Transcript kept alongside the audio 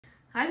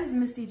Hi, this is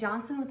Misty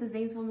Johnson with the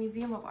Zanesville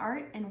Museum of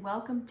Art, and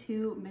welcome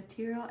to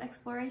Material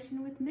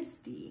Exploration with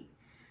Misty.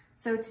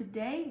 So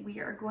today we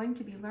are going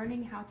to be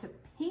learning how to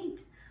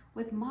paint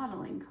with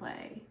modeling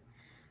clay.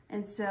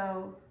 And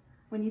so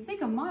when you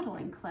think of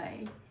modeling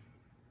clay,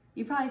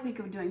 you probably think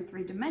of doing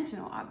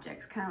three-dimensional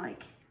objects, kind of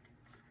like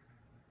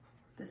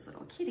this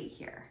little kitty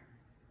here.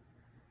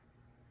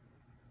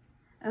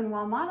 And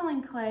while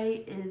modeling clay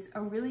is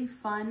a really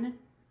fun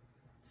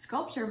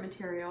sculpture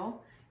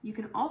material, you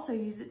can also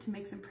use it to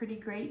make some pretty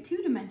great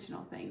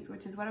two-dimensional things,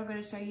 which is what I'm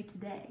going to show you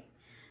today.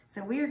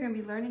 So we are going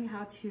to be learning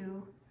how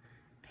to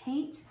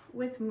paint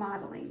with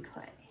modeling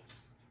clay.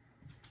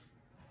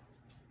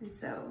 And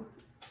so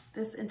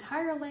this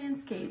entire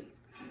landscape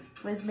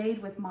was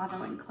made with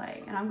modeling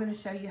clay, and I'm going to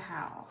show you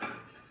how.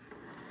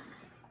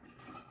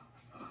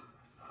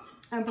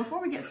 And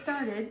before we get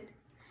started,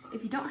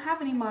 if you don't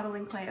have any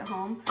modeling clay at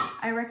home,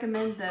 I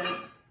recommend the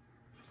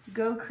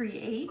Go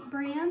Create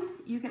brand.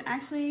 You can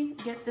actually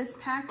get this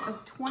pack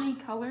of 20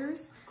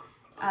 colors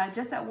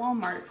just at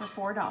Walmart for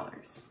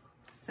 $4.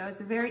 So it's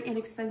a very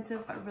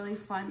inexpensive but really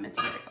fun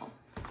material.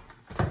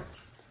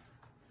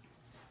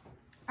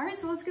 All right,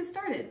 so let's get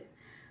started.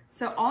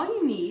 So all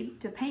you need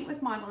to paint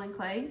with modeling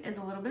clay is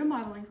a little bit of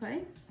modeling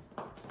clay,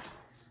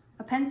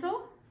 a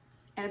pencil,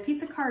 and a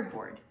piece of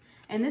cardboard.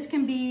 And this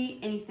can be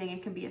anything.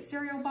 It can be a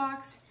cereal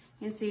box.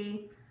 You can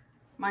see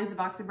mine's a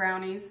box of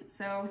brownies,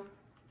 so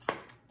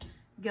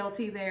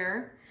guilty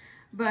there.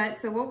 But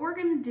so what we're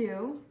going to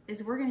do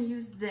is we're going to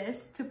use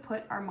this to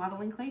put our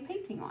modeling clay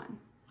painting on.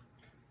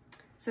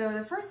 So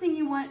the first thing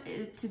you want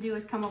to do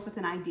is come up with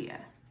an idea.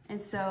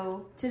 And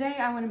so today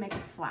I want to make a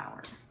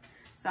flower.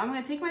 So I'm going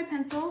to take my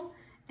pencil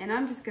and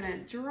I'm just going to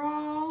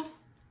draw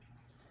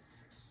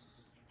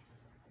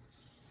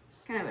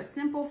kind of a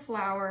simple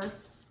flower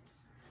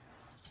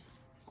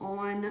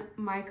on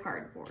my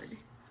cardboard.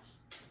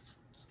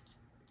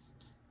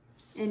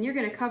 And you're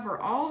going to cover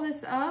all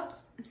this up.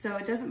 So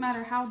it doesn't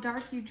matter how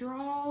dark you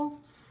draw,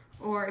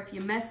 or if you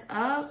mess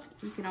up,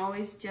 you can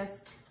always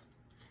just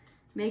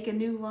make a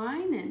new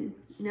line and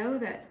know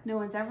that no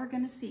one's ever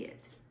going to see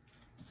it.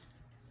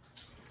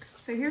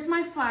 So here's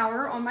my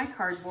flower on my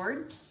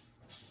cardboard.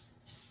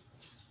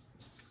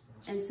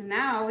 And so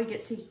now we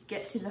get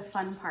to the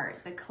fun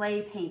part, the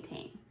clay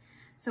painting.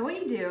 So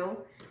what you do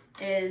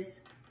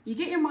is you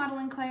get your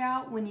modeling clay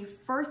out. When you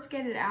first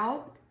get it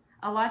out,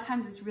 a lot of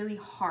times it's really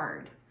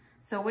hard.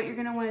 So what you're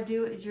gonna wanna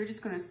do is you're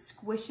just gonna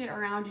squish it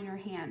around in your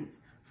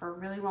hands for a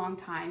really long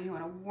time. You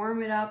wanna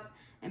warm it up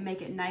and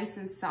make it nice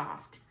and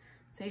soft.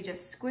 So you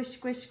just squish,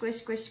 squish,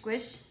 squish, squish,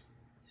 squish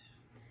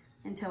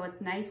until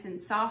it's nice and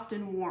soft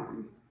and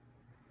warm.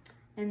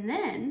 And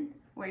then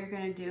what you're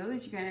gonna do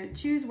is you're gonna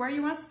choose where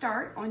you wanna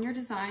start on your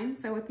design.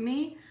 So with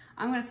me,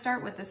 I'm gonna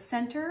start with the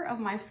center of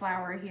my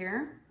flower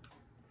here.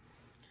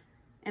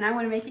 And I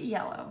wanna make it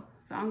yellow.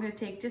 So I'm gonna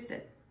take just a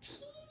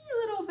teeny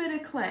little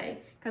bit of clay,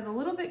 because a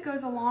little bit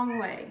goes a long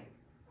way.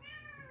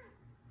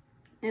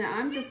 And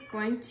I'm just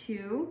going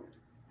to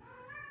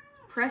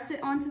press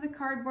it onto the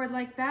cardboard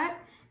like that,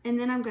 and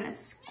then I'm gonna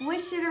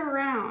squish it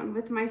around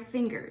with my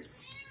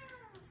fingers.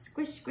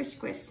 Squish, squish,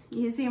 squish.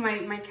 You see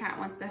my cat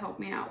wants to help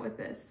me out with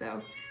this,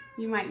 so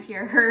you might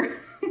hear her.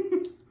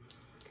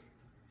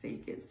 So you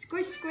can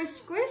squish, squish,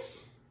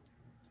 squish.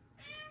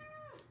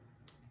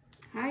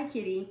 Hi,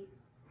 kitty.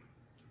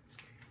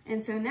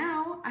 And so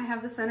now I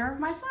have the center of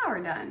my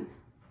flower done.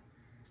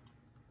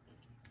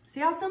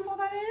 See how simple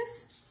that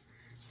is?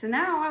 So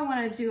now I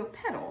want to do a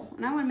petal,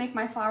 and I want to make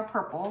my flower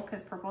purple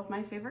because purple is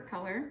my favorite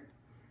color.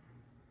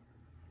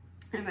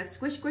 And I'm going to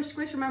squish, squish,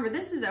 squish. Remember,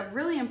 this is a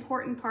really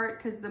important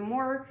part because the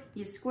more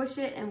you squish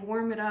it and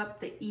warm it up,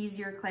 the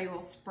easier clay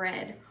will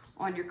spread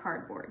on your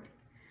cardboard.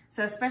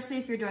 So especially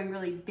if you're doing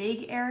really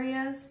big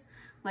areas,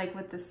 like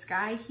with the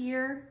sky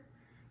here,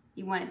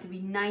 you want it to be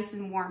nice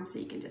and warm so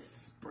you can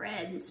just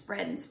spread and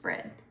spread and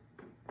spread.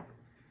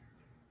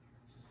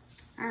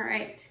 All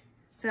right,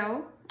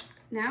 so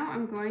now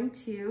I'm going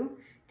to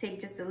take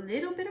just a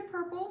little bit of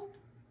purple,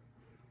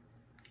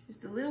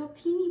 just a little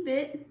teeny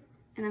bit,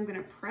 and I'm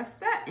gonna press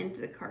that into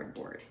the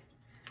cardboard.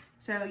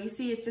 So you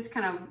see it's just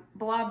kind of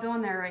blobbed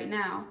on there right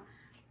now.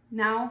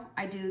 Now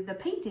I do the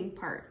painting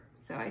part.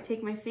 So I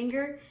take my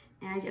finger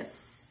and I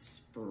just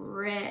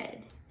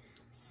spread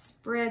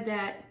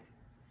that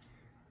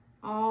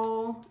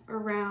all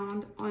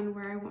around on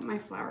where I want my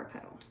flower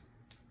petal.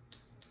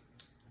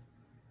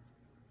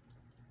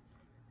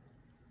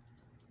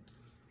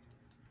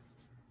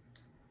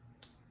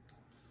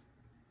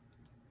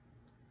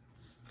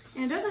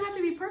 And it doesn't have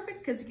to be perfect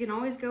because you can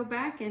always go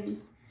back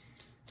and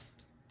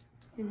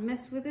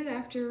mess with it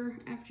after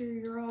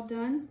you're all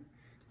done.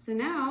 So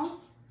now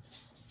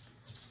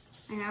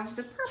I have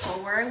the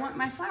purple where I want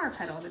my flower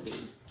petal to be.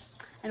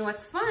 And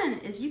what's fun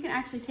is you can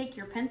actually take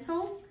your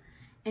pencil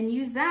and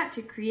use that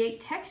to create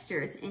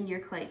textures in your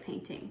clay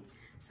painting.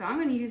 So I'm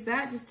going to use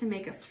that just to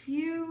make a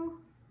few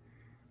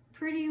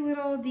pretty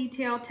little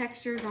detail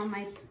textures on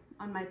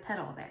my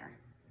petal there.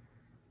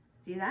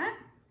 See that?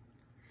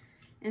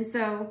 And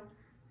so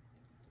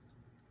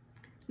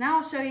now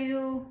I'll show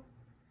you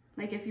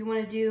like if you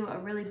want to do a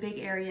really big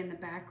area in the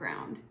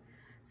background.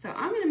 So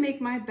I'm going to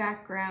make my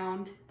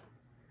background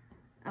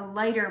a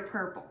lighter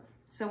purple.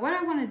 So what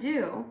I want to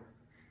do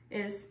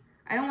is,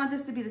 I don't want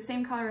this to be the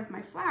same color as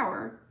my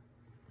flower.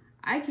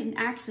 I can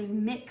actually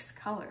mix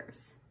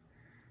colors.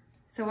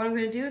 So what I'm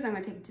going to do is I'm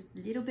going to take just a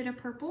little bit of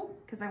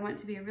purple, because I want it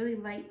to be a really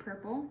light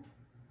purple.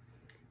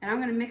 And I'm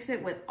going to mix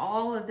it with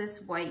all of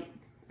this white.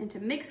 And to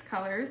mix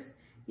colors,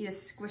 you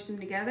just squish them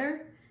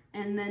together,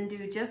 and then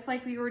do just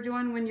like we were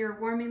doing when you're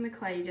warming the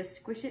clay. You just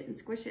squish it and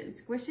squish it and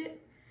squish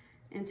it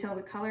until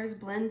the colors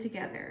blend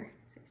together.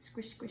 So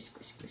squish, squish,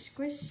 squish, squish,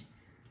 squish.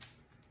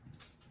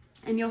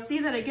 And you'll see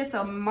that it gets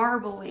a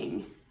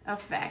marbling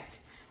effect.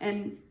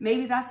 And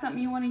maybe that's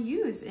something you want to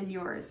use in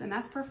yours, and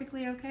that's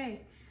perfectly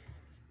okay.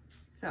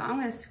 So I'm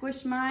going to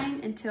squish mine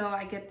until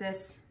I get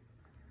this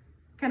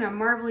kind of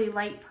marbly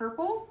light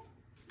purple,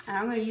 and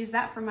I'm going to use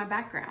that for my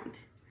background.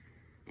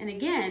 And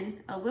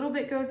again, a little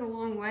bit goes a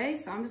long way,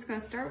 so I'm just going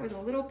to start with a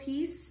little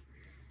piece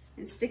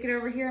and stick it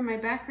over here in my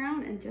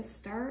background and just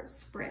start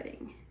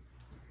spreading.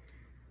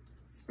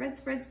 Spread,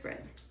 spread,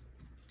 spread.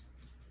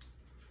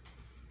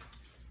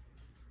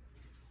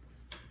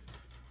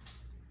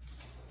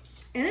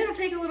 And it'll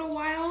take a little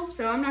while,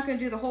 so I'm not going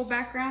to do the whole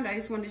background. I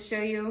just wanted to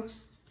show you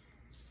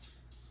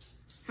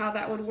how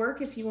that would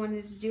work if you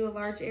wanted to do a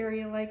large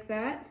area like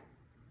that.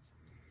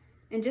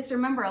 And just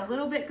remember, a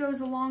little bit goes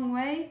a long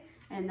way,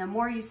 and the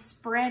more you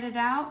spread it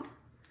out,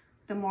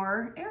 the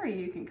more area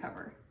you can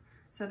cover.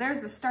 So there's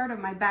the start of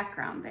my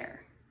background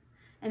there.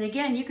 And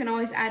again, you can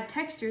always add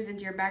textures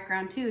into your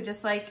background too.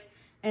 Just like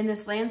in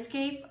this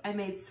landscape, I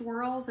made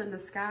swirls in the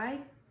sky.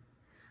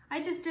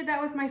 I just did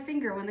that with my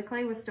finger when the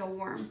clay was still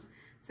warm.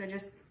 So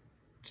just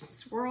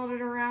swirled it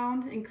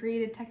around and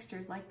created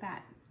textures like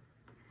that.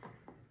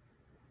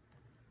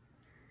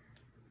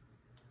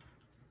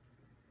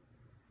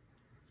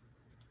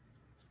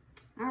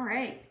 All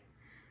right,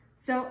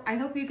 so I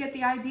hope you get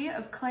the idea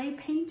of clay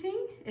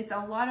painting. It's a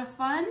lot of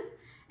fun,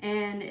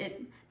 and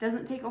it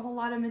doesn't take a whole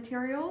lot of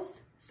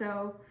materials.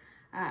 So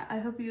I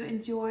hope you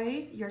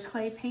enjoy your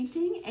clay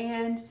painting,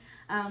 and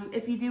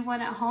if you do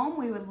one at home,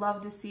 we would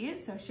love to see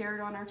it, so share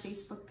it on our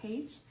Facebook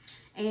page.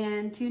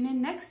 And tune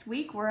in next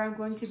week, where I'm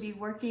going to be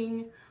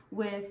working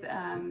with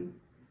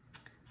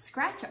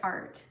scratch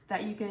art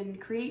that you can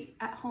create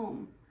at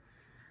home.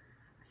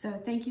 So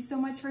thank you so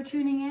much for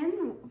tuning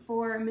in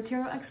for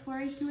Material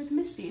Exploration with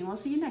Misty, and we'll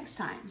see you next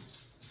time.